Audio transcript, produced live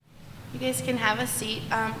You guys can have a seat.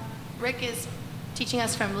 Rick is teaching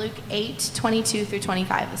us from Luke 8:22 through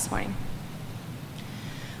 25 this morning.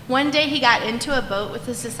 One day he got into a boat with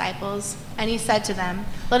his disciples, and he said to them,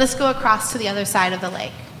 "Let us go across to the other side of the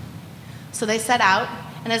lake." So they set out,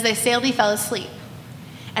 and as they sailed, he fell asleep.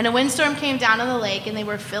 And a windstorm came down on the lake, and they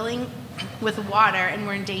were filling with water and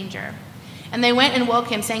were in danger. And they went and woke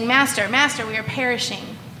him, saying, "Master, Master, we are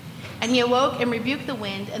perishing." And he awoke and rebuked the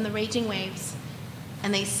wind and the raging waves,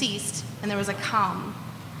 and they ceased, and there was a calm.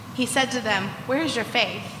 He said to them, "Where is your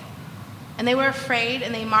faith?" And they were afraid,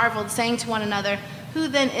 and they marveled, saying to one another, "Who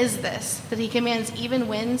then is this, that he commands even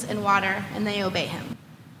winds and water, and they obey him?"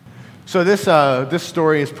 So this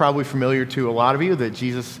story is probably familiar to a lot of you, that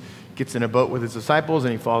Jesus gets in a boat with his disciples,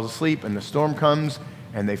 and he falls asleep, and the storm comes,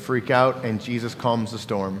 and they freak out, and Jesus calms the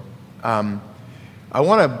storm. I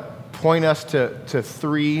want to point us to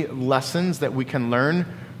three lessons that we can learn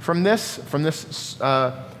from this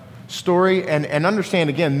story, and understand,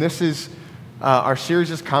 again, this is our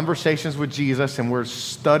series is Conversations with Jesus, and we're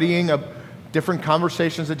studying different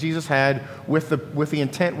conversations that Jesus had with the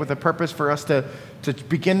intent, with the purpose for us to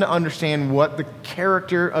begin to understand what the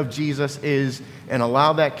character of Jesus is, and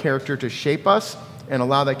allow that character to shape us, and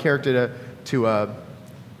allow that character to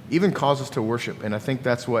even cause us to worship. And I think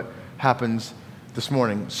that's what happens this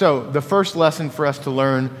morning. So the first lesson for us to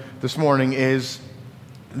learn this morning is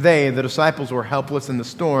the disciples, were helpless in the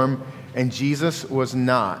storm, and Jesus was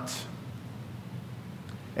not.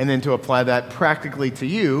 And then to apply that practically to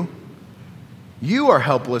you, you are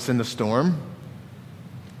helpless in the storm,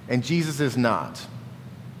 and Jesus is not.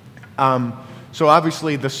 So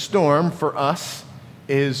obviously the storm for us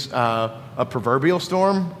is a proverbial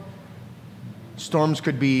storm. Storms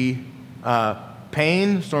could be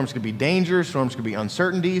pain, storms could be danger, storms could be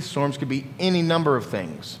uncertainty, storms could be any number of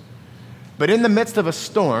things. But in the midst of a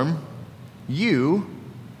storm, you,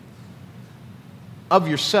 of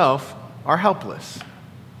yourself, are helpless.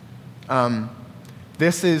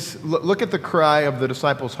 Look at the cry of the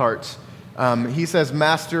disciples' hearts. He says,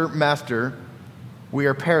 "Master, Master, we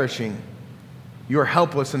are perishing." You are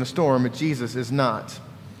helpless in a storm, but Jesus is not.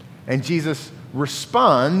 And Jesus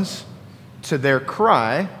responds to their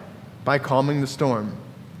cry by calming the storm.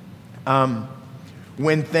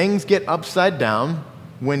 When things get upside down,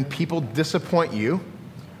 when people disappoint you,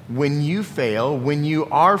 when you fail, when you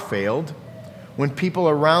are failed, when people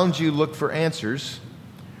around you look for answers,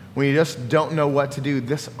 when you just don't know what to do,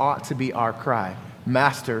 this ought to be our cry.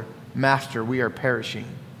 "Master, Master, we are perishing."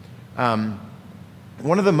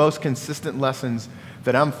 One of the most consistent lessons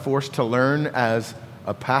that I'm forced to learn as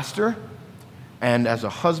a pastor and as a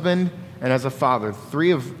husband and as a father,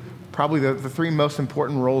 probably the three most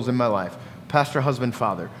important roles in my life: pastor, husband,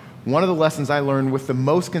 father. One of the lessons I learned with the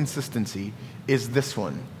most consistency is this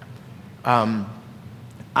one.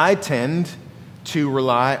 I tend to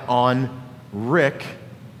rely on Rick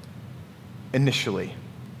initially.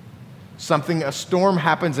 A storm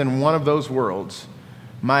happens in one of those worlds.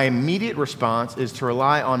 My immediate response is to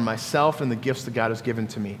rely on myself and the gifts that God has given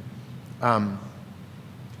to me. And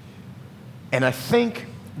I think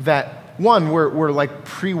that, one, we're like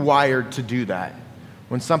pre-wired to do that.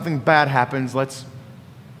 When something bad happens, let's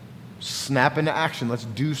snap into action. Let's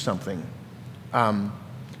do something. And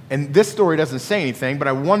this story doesn't say anything, but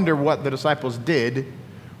I wonder what the disciples did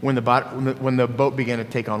when the boat began to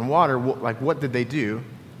take on water. What did they do?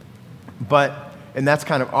 And that's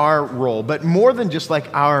kind of our role. But more than just like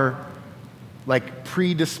our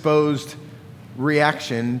predisposed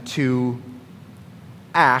reaction to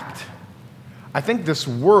act, I think this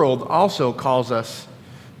world also calls us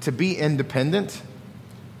to be independent.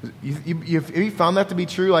 You found that to be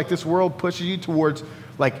true? Like, this world pushes you towards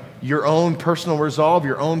like your own personal resolve,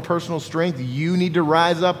 your own personal strength. You need to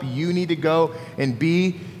rise up. You need to go and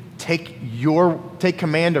take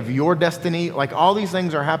command of your destiny. Like, all these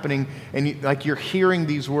things are happening, and you're hearing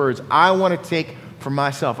these words. I want to take for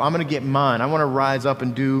myself. I'm going to get mine. I want to rise up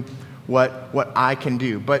and do what I can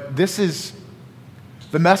do. But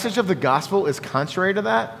the message of the gospel is contrary to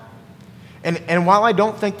that. And while I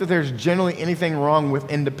don't think that there's generally anything wrong with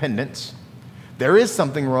independence, there is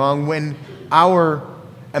something wrong when our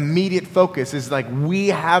immediate focus is like we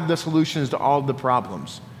have the solutions to all the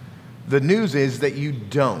problems. The news is that you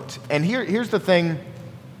don't. And here's the thing.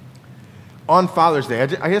 On Father's Day,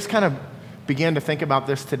 I just kind of began to think about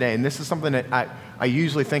this today, and this is something that I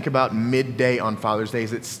usually think about midday on Father's Day.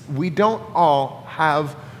 We don't all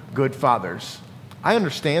have good fathers. I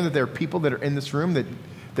understand that there are people that are in this room that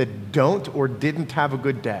don't or didn't have a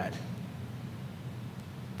good dad.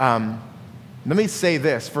 Let me say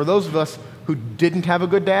this. For those of us who didn't have a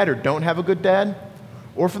good dad or don't have a good dad,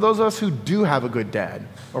 or for those of us who do have a good dad,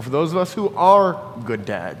 or for those of us who are good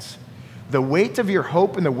dads, the weight of your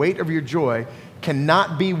hope and the weight of your joy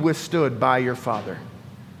cannot be withstood by your father.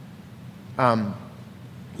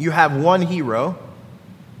 You have one hero,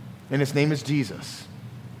 and his name is Jesus.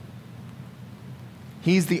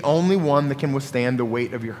 He's the only one that can withstand the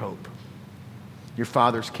weight of your hope. Your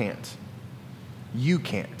fathers can't. You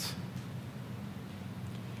can't.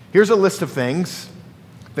 Here's a list of things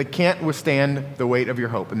that can't withstand the weight of your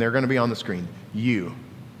hope, and they're going to be on the screen. You.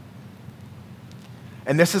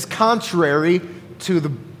 And this is contrary to the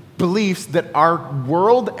beliefs that our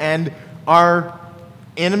world and our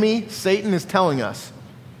enemy, Satan, is telling us.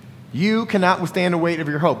 You cannot withstand the weight of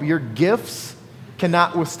your hope. Your gifts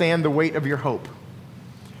cannot withstand the weight of your hope.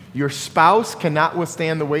 Your spouse cannot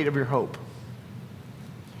withstand the weight of your hope.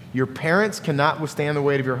 Your parents cannot withstand the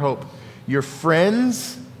weight of your hope. Your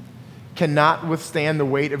friends cannot withstand the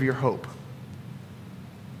weight of your hope.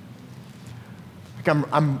 Like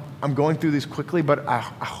I'm going through these quickly, but I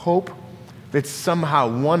hope that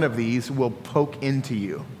somehow one of these will poke into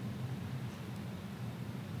you.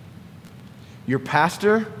 Your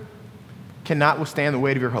pastor cannot withstand the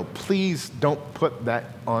weight of your hope. Please don't put that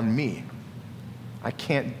on me. I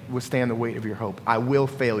can't withstand the weight of your hope. I will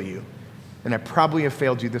fail you. And I probably have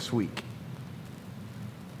failed you this week,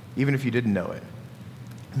 even if you didn't know it.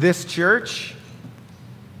 This church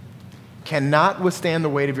cannot withstand the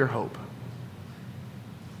weight of your hope.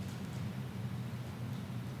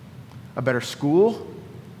 A better school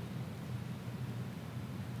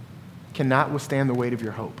cannot withstand the weight of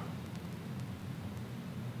your hope.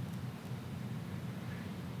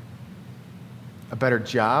 A better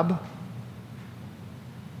job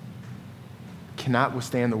cannot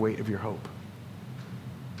withstand the weight of your hope.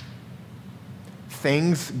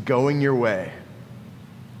 Things going your way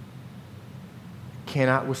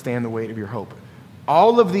cannot withstand the weight of your hope.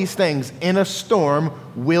 All of these things in a storm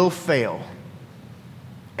will fail.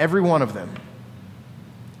 Every one of them.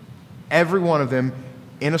 Every one of them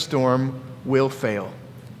in a storm will fail.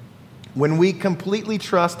 When we completely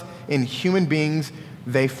trust in human beings,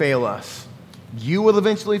 they fail us. You will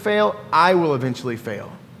eventually fail. I will eventually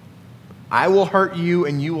fail. I will hurt you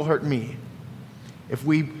and you will hurt me. If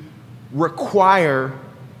we require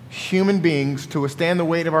human beings to withstand the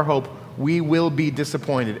weight of our hope, we will be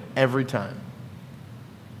disappointed every time.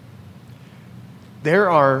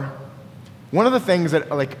 One of the things that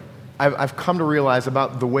I've come to realize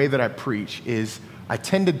about the way that I preach is I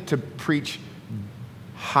tended to preach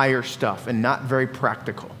higher stuff and not very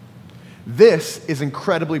practical. This is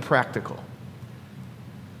incredibly practical.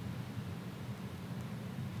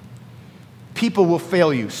 People will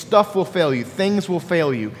fail you. Stuff will fail you. Things will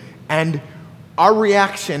fail you. And our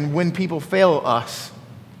reaction when people fail us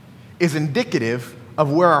is indicative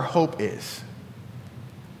of where our hope is.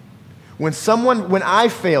 When I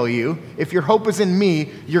fail you, if your hope is in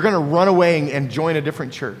me, you're going to run away and join a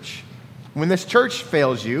different church. When this church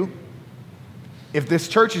fails you, if this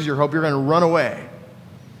church is your hope, you're going to run away.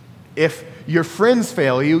 If your friends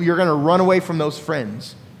fail you, you're going to run away from those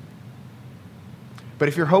friends. But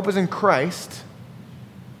if your hope is in Christ,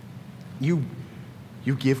 you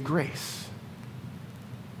give grace.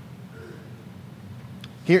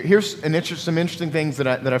 Here's some interesting things that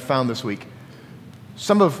I found this week.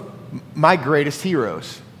 Some of my greatest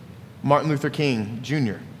heroes, Martin Luther King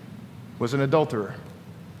Jr. was an adulterer.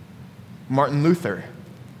 Martin Luther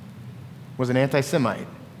was an anti-Semite.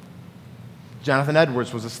 Jonathan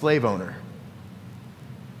Edwards was a slave owner.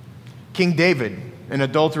 King David, an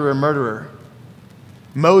adulterer and murderer.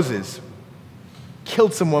 Moses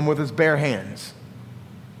killed someone with his bare hands.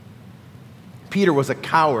 Peter was a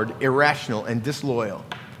coward, irrational, and disloyal.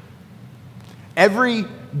 Every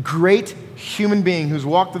great human being who's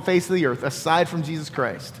walked the face of the earth, aside from Jesus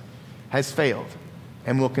Christ, has failed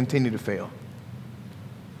and will continue to fail.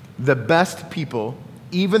 The best people,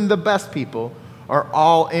 even the best people, are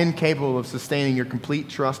all incapable of sustaining your complete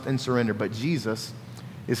trust and surrender, but Jesus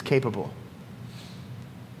is capable.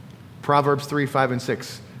 Proverbs 3, 5, and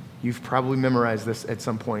 6. You've probably memorized this at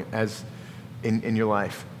some point as in your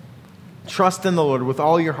life. Trust in the Lord with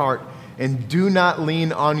all your heart and do not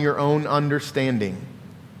lean on your own understanding.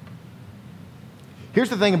 Here's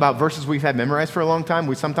the thing about verses we've had memorized for a long time.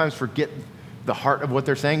 We sometimes forget the heart of what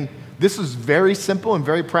they're saying. This is very simple and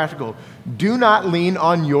very practical. Do not lean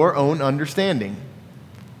on your own understanding.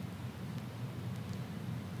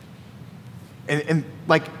 And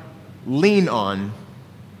like, lean on.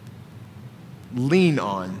 Lean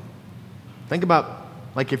on. Think about,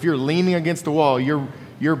 like, if you're leaning against the wall, you're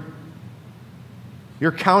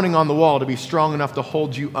counting on the wall to be strong enough to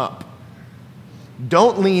hold you up.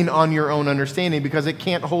 Don't lean on your own understanding because it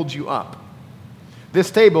can't hold you up.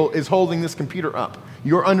 This table is holding this computer up.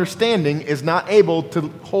 Your understanding is not able to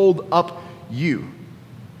hold up you.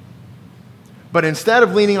 But instead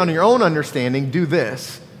of leaning on your own understanding, do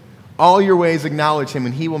this. All your ways acknowledge him,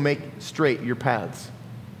 and he will make straight your paths.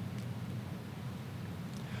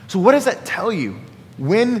 So what does that tell you?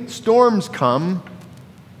 When storms come,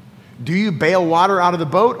 do you bail water out of the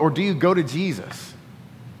boat, or do you go to Jesus?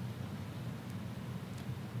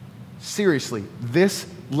 Seriously, this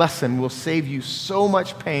lesson will save you so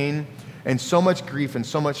much pain and so much grief and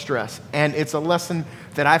so much stress. And it's a lesson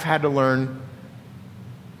that I've had to learn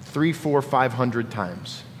 300, 400, 500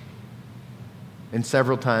 times. And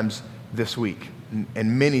several times this week.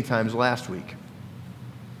 And many times last week.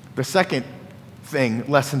 The second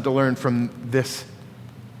lesson to learn from this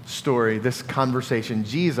story, this conversation,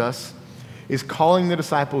 Jesus is calling the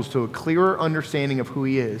disciples to a clearer understanding of who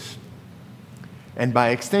he is. And by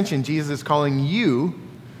extension, Jesus is calling you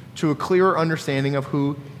to a clearer understanding of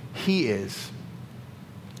who he is.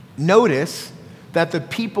 Notice that the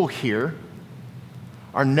people here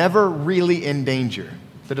are never really in danger.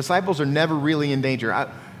 The disciples are never really in danger.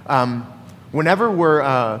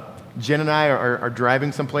 Whenever Jen and I are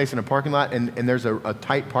driving someplace in a parking lot and there's a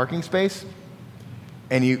tight parking space,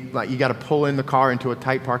 and you got to pull in the car into a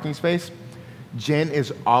tight parking space, Jen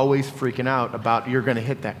is always freaking out about you're going to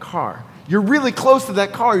hit that car. You're really close to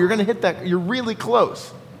that car. You're going to hit that. You're really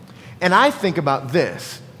close. And I think about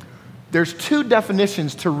this. There's two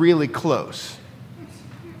definitions to really close.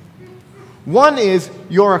 One is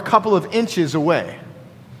you're a couple of inches away.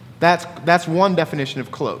 That's one definition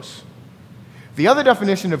of close. The other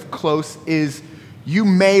definition of close is you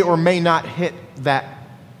may or may not hit that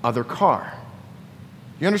other car.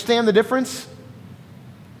 You understand the difference?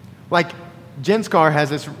 Like Jen's car has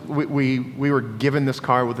this, we were given this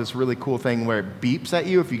car with this really cool thing where it beeps at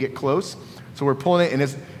you if you get close. So we're pulling it, and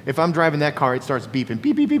if I'm driving that car, it starts beeping,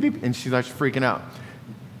 beep, beep, beep, beep, and she starts freaking out.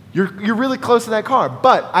 You're really close to that car,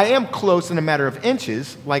 but I am close in a matter of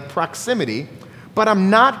inches, like proximity, but I'm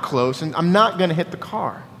not close, and I'm not going to hit the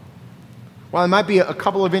car. While I might be a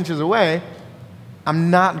couple of inches away,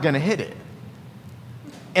 I'm not going to hit it.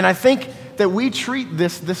 And I think that we treat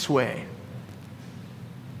this way.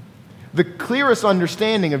 The clearest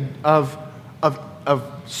understanding of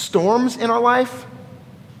storms in our life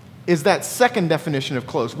is that second definition of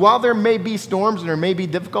close. While there may be storms and there may be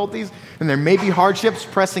difficulties and there may be hardships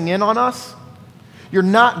pressing in on us, you're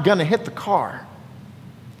not going to hit the car.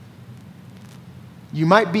 You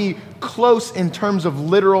might be close in terms of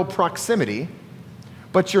literal proximity,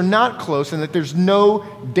 but you're not close in that there's no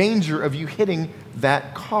danger of you hitting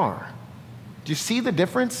that car. Do you see the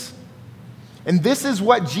difference? And this is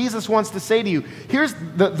what Jesus wants to say to you. Here's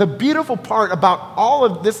the beautiful part about all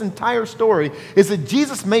of this entire story is that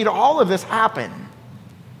Jesus made all of this happen.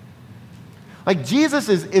 Like Jesus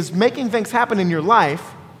is making things happen in your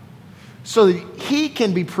life so that he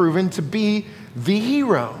can be proven to be the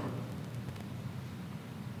hero.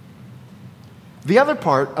 The other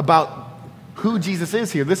part about who Jesus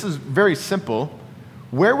is here, this is very simple.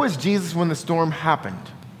 Where was Jesus when the storm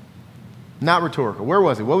happened? Not rhetorical. Where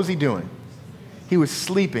was he? What was he doing? He was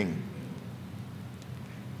sleeping.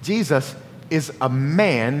 Jesus is a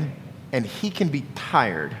man, and he can be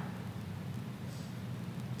tired.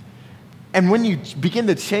 And when you begin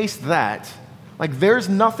to chase that, like there's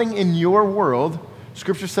nothing in your world,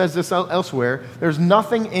 Scripture says this elsewhere, there's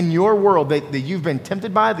nothing in your world that you've been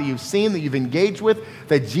tempted by, that you've seen, that you've engaged with,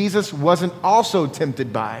 that Jesus wasn't also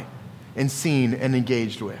tempted by and seen and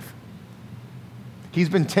engaged with. He's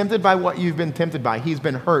been tempted by what you've been tempted by. He's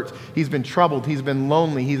been hurt. He's been troubled. He's been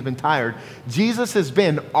lonely. He's been tired. Jesus has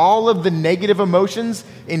been all of the negative emotions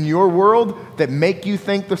in your world that make you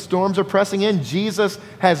think the storms are pressing in. Jesus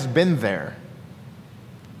has been there.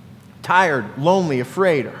 Tired, lonely,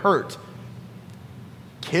 afraid, hurt,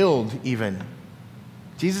 killed even.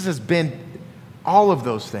 Jesus has been all of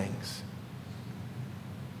those things.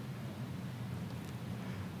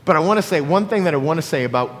 But I want to say one thing that I want to say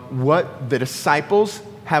about what the disciples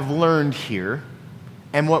have learned here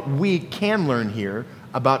and what we can learn here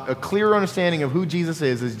about a clear understanding of who Jesus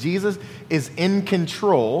is Jesus is in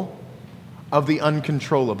control of the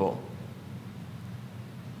uncontrollable.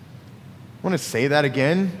 I want to say that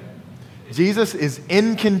again. Jesus is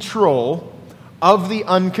in control of the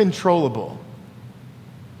uncontrollable.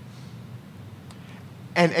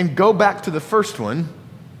 And go back to the first one,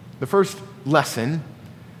 the first lesson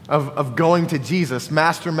of going to Jesus,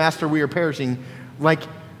 Master, Master, we are perishing. Like,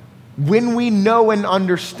 when we know and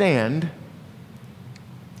understand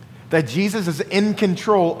that Jesus is in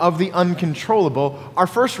control of the uncontrollable, our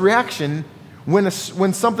first reaction when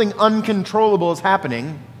something uncontrollable is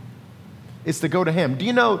happening, is to go to him. Do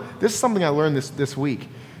you know, this is something I learned this week.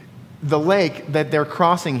 The lake that they're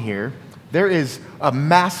crossing here, there is a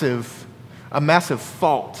massive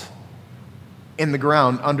fault in the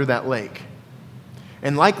ground under that lake.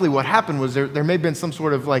 And likely what happened was there may have been some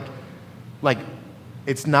sort of like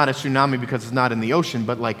it's not a tsunami because it's not in the ocean,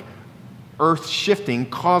 but like earth shifting,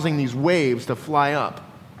 causing these waves to fly up.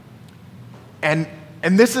 And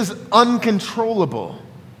this is uncontrollable.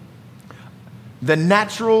 The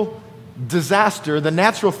natural disaster, the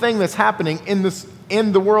natural thing that's happening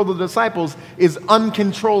in the world of the disciples is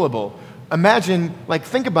uncontrollable. Imagine,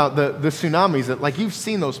 think about the tsunamis that, you've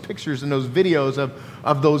seen those pictures and those videos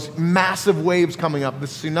of those massive waves coming up, the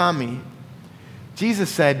tsunami. Jesus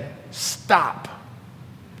said, stop.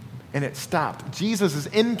 And it stopped. Jesus is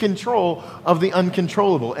in control of the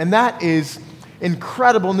uncontrollable. And that is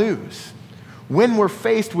incredible news. When we're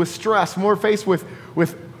faced with stress, when we're faced with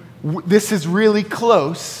this is really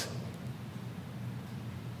close,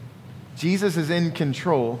 Jesus is in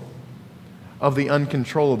control of the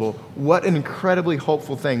uncontrollable. What an incredibly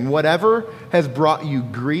hopeful thing. Whatever has brought you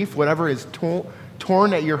grief, whatever is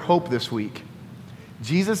torn at your hope this week,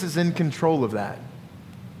 Jesus is in control of that.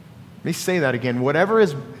 Let me say that again. Whatever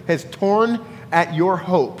has torn at your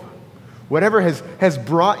hope, whatever has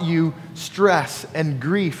brought you stress and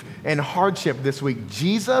grief and hardship this week,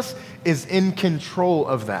 Jesus is in control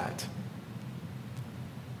of that.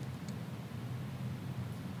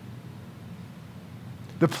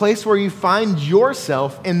 The place where you find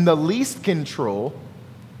yourself in the least control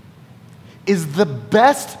is the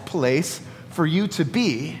best place for you to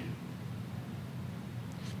be,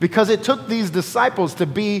 because it took these disciples to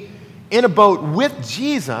be in a boat with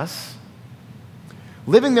Jesus,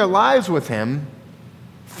 living their lives with him,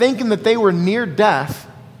 thinking that they were near death,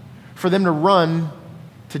 for them to run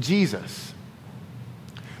to Jesus.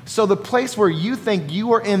 So the place where you think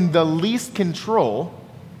you are in the least control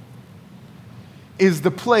is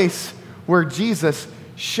the place where Jesus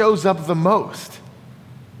shows up the most.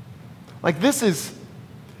 This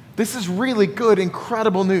is really good,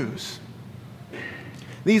 incredible news.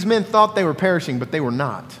 These men thought they were perishing, but they were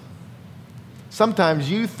not. Sometimes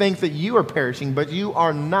you think that you are perishing, but you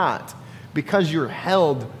are not, because you're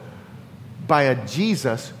held by a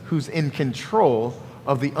Jesus who's in control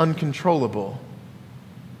of the uncontrollable.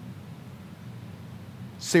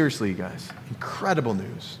 Seriously, you guys, incredible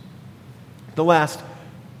news. The last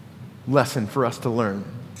lesson for us to learn.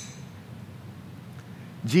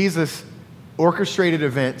 Jesus orchestrated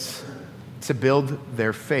events to build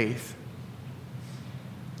their faith.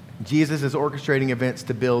 Jesus is orchestrating events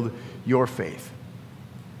to build your faith.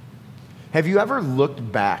 Have you ever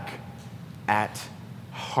looked back at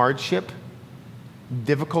hardship,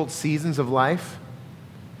 difficult seasons of life,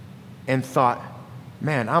 and thought,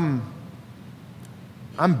 man,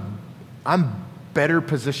 I'm better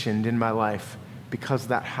positioned in my life because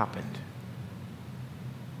that happened?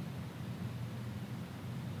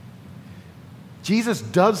 Jesus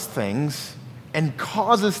does things and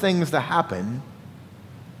causes things to happen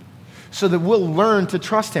so that we'll learn to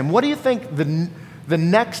trust him. What do you think the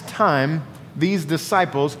next time these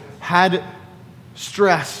disciples had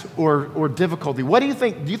stress or difficulty, what do you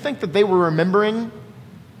think? Do you think that they were remembering?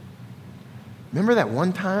 Remember that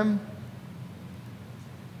one time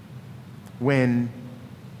when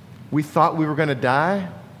we thought we were going to die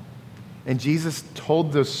and Jesus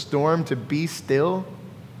told the storm to be still?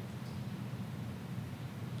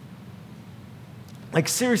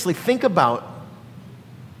 Seriously, think about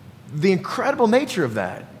the incredible nature of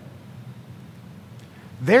that.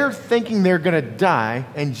 They're thinking they're going to die,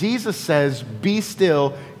 and Jesus says, be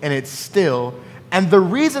still, and it's still. And the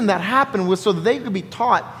reason that happened was so that they could be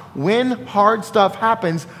taught, when hard stuff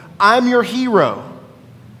happens, I'm your hero.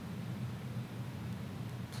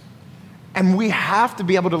 And we have to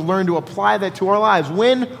be able to learn to apply that to our lives.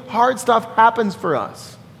 When hard stuff happens for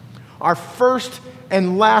us, our first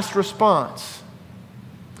and last response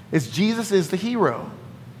is Jesus is the hero.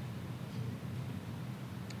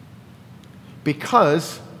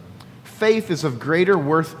 Because faith is of greater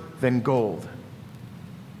worth than gold.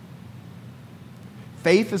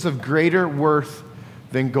 Faith is of greater worth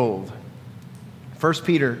than gold. 1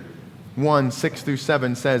 Peter 1, 6 through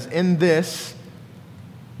 7 says, in this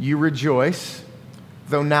you rejoice,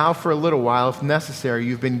 though now for a little while, if necessary,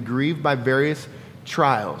 you've been grieved by various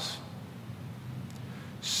trials,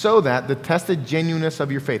 so that the tested genuineness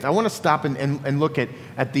of your faith. I want to stop and look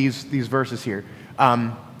at these verses here.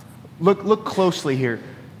 Look closely here.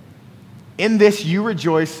 In this you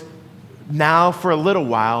rejoice now for a little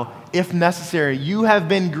while, if necessary. You have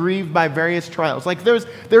been grieved by various trials. Like there's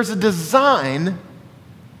a design.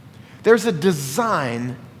 There's a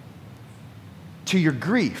design to your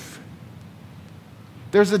grief.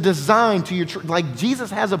 There's a design to your, like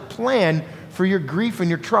Jesus has a plan for your grief and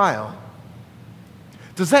your trial.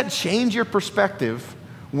 Does that change your perspective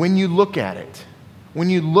when you look at it? When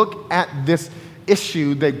you look at this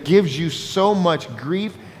issue that gives you so much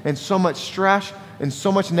grief and so much stress and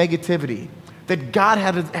so much negativity, that God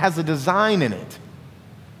has a design in it.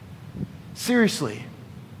 Seriously.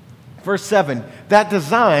 Verse 7, that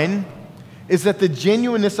design is that the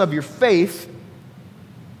genuineness of your faith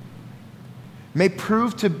may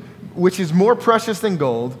prove to, which is more precious than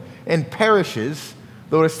gold and perishes,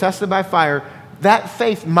 though it is tested by fire, that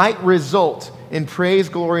faith might result in praise,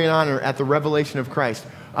 glory, and honor at the revelation of Christ.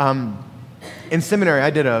 In seminary, I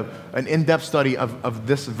did an in-depth study of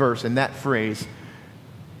this verse and that phrase,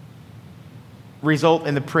 result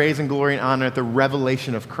in the praise and glory and honor at the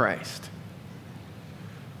revelation of Christ.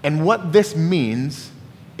 And what this means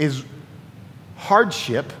is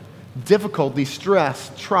hardship, difficulty,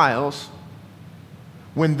 stress, trials.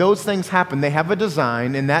 When those things happen, they have a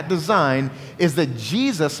design, and that design is that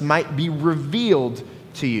Jesus might be revealed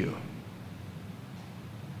to you.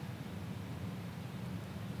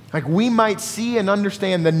 Like we might see and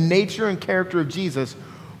understand the nature and character of Jesus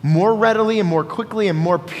more readily and more quickly and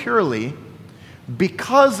more purely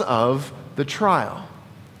because of the trial.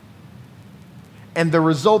 And the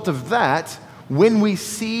result of that, when we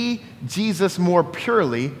see Jesus more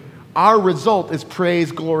purely, our result is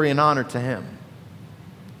praise, glory, and honor to him.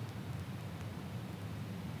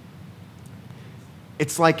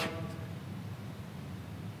 It's like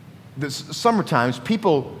the summertimes,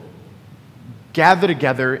 people gather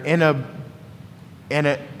together in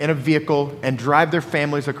a vehicle and drive their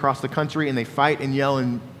families across the country, and they fight and yell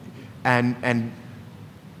and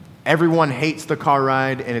everyone hates the car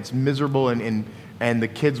ride, and it's miserable, and the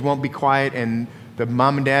kids won't be quiet, and the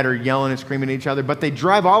mom and dad are yelling and screaming at each other, but they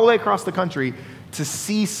drive all the way across the country to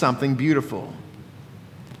see something beautiful,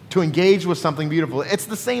 to engage with something beautiful. It's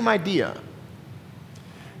the same idea.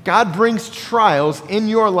 God brings trials in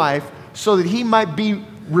your life so that he might be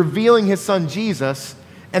revealing his son Jesus,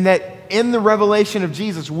 and that in the revelation of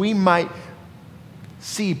Jesus, we might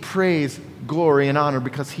see praise, glory, and honor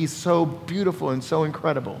because he's so beautiful and so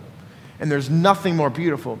incredible. And there's nothing more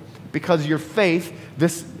beautiful because your faith,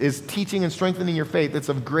 this is teaching and strengthening your faith, it's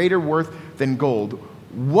of greater worth than gold.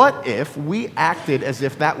 What if we acted as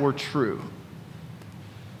if that were true?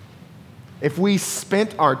 If we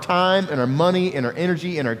spent our time and our money and our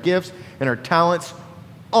energy and our gifts and our talents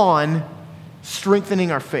on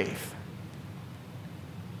strengthening our faith?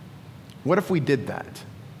 What if we did that?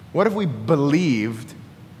 What if we believed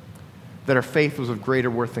that our faith was of greater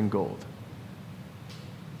worth than gold?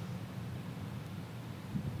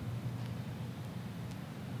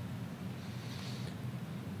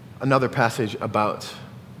 Another passage about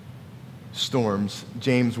storms,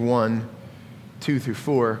 James 1, 2 through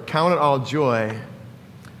 4. Count it all joy,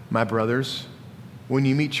 my brothers, when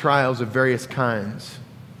you meet trials of various kinds.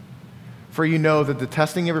 For you know that the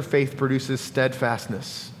testing of your faith produces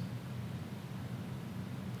steadfastness.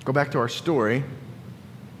 Go back to our story.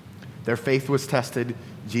 Their faith was tested.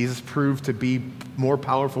 Jesus proved to be more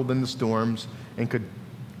powerful than the storms and could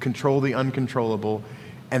control the uncontrollable.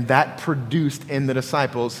 And that produced in the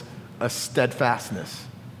disciples a steadfastness.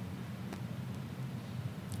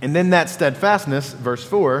 And then that steadfastness, verse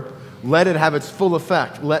 4, let it have its full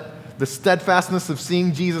effect. Let the steadfastness of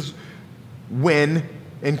seeing Jesus win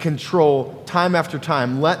and control time after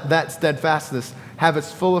time, let that steadfastness have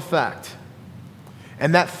its full effect.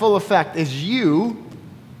 And that full effect is you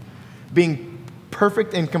being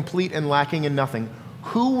perfect and complete and lacking in nothing.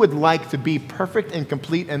 Who would like to be perfect and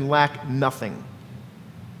complete and lack nothing?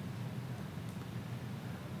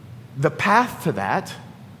 The path to that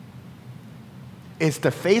is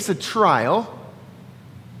to face a trial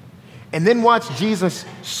and then watch Jesus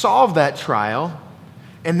solve that trial,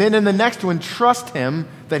 and then in the next one, trust him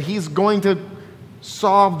that he's going to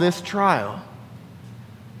solve this trial.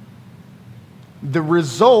 The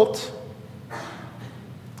result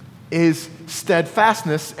is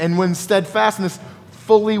steadfastness, and when steadfastness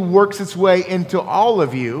fully works its way into all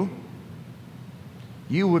of you,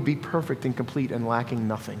 you would be perfect and complete and lacking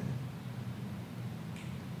nothing.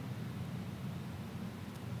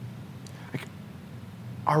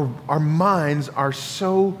 Our minds are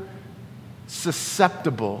so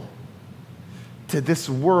susceptible to this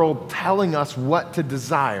world telling us what to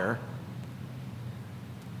desire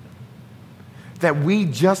that we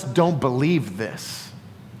just don't believe this.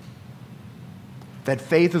 that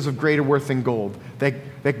faith is of greater worth than gold,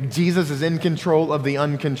 that Jesus is in control of the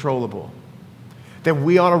uncontrollable, that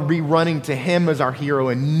we ought to be running to him as our hero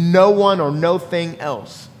and no one or no thing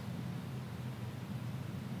else,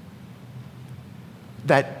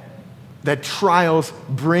 that trials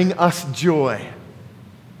bring us joy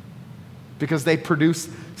because they produce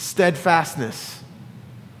steadfastness.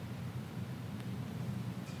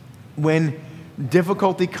 When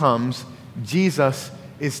difficulty comes, Jesus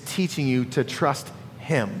is teaching you to trust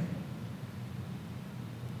him.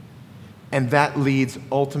 And that leads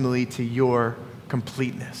ultimately to your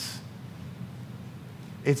completeness.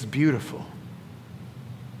 It's beautiful.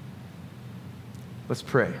 Let's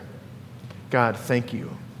pray. God, thank you.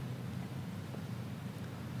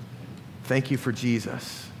 Thank you for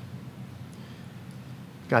Jesus.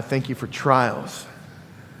 God, thank you for trials.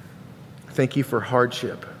 Thank you for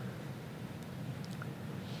hardship.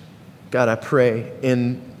 God, I pray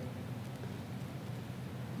in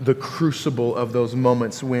the crucible of those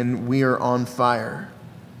moments when we are on fire,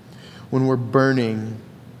 when we're burning,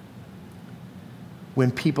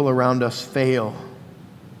 when people around us fail,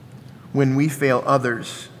 when we fail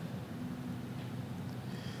others.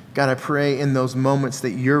 God, I pray in those moments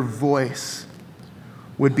that your voice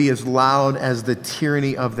would be as loud as the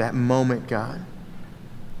tyranny of that moment, God.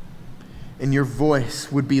 And your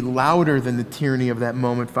voice would be louder than the tyranny of that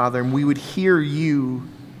moment, Father, and we would hear you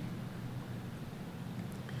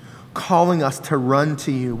calling us to run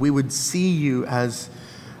to you. We would see you as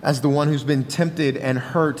the one who's been tempted and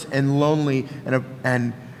hurt and lonely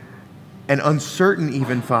and uncertain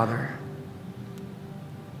even, Father.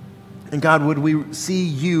 And God, would we see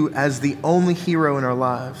you as the only hero in our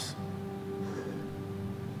lives?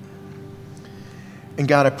 And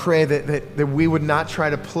God, I pray that we would not try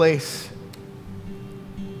to place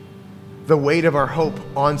the weight of our hope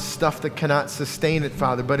on stuff that cannot sustain it,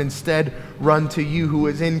 Father, but instead run to you who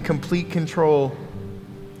is in complete control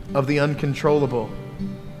of the uncontrollable.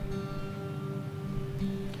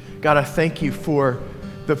 God, I thank you for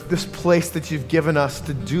this place that you've given us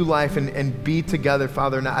to do life and be together,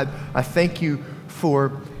 Father. And I thank you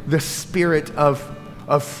for the spirit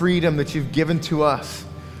of freedom that you've given to us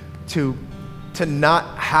to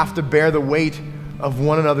not have to bear the weight of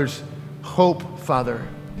one another's hope, Father,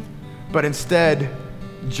 but instead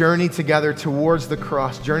journey together towards the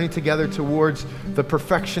cross, journey together towards the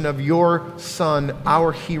perfection of your Son,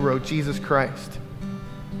 our hero, Jesus Christ.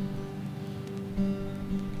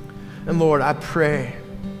 And Lord, I pray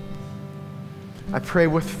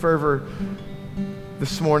with fervor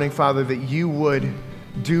this morning, Father, that you would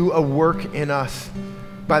do a work in us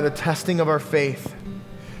by the testing of our faith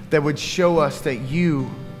that would show us that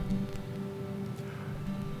you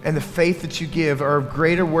and the faith that you give are of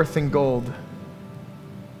greater worth than gold.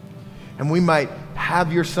 And we might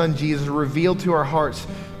have your Son Jesus revealed to our hearts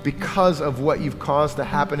because of what you've caused to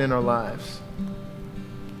happen in our lives.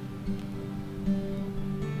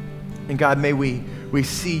 And God, may we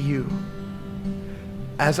see you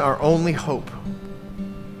as our only hope.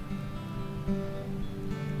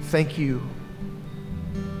 Thank you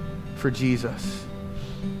for Jesus.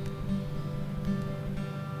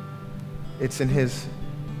 It's in his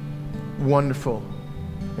wonderful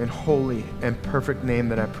and holy and perfect name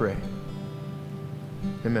that I pray.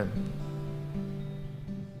 Amen.